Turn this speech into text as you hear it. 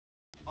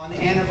on the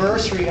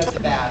anniversary of the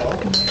battle.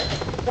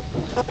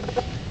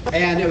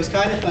 And it was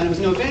kind of fun. It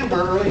was November,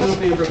 early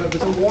November, but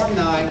it was a warm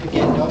night.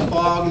 Again, no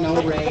fog, no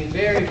rain,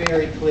 very,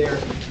 very clear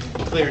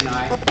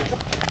night.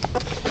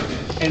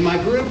 And my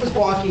group was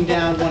walking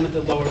down one of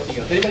the lower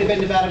fields. Anybody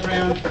been to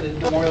Battleground, the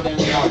memorial down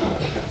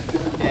there?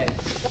 Okay.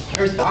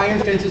 There's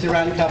iron fences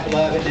around a couple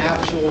of it, and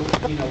actual,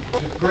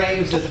 the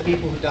graves of the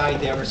people who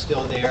died there are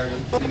still there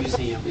in the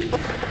museum.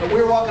 But we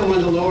were walking one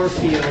of the lower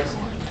fields,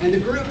 and the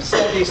group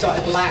said they saw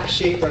a black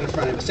shape right in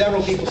front of us.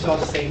 Several people saw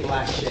the same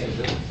black shape.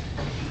 And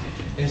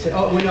they said,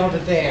 oh, it went over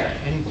there.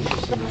 And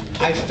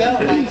I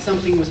felt like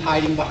something was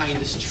hiding behind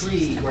this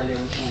tree where they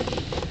were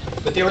pointing.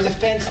 But there was a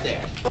fence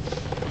there.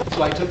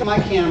 So I took my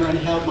camera and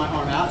held my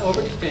arm out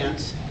over the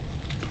fence.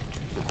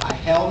 I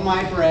held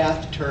my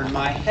breath, turned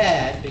my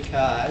head,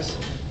 because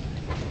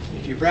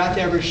if your breath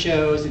ever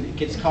shows and it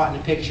gets caught in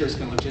a picture, it's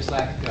going to look just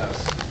like a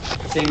ghost.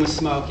 Same with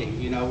smoking.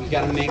 You've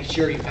got to make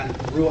sure you kind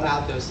of rule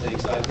out those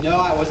things. So I know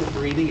I wasn't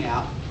breathing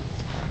out.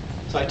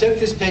 So I took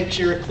this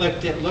picture,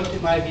 clicked it, looked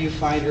at my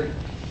viewfinder,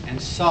 and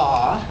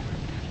saw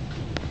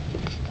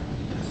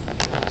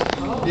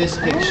this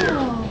picture.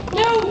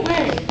 No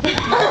way!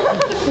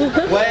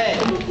 Way!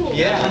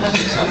 Yeah.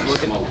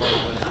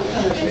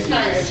 It's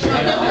nice.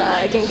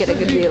 I can get a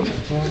good view.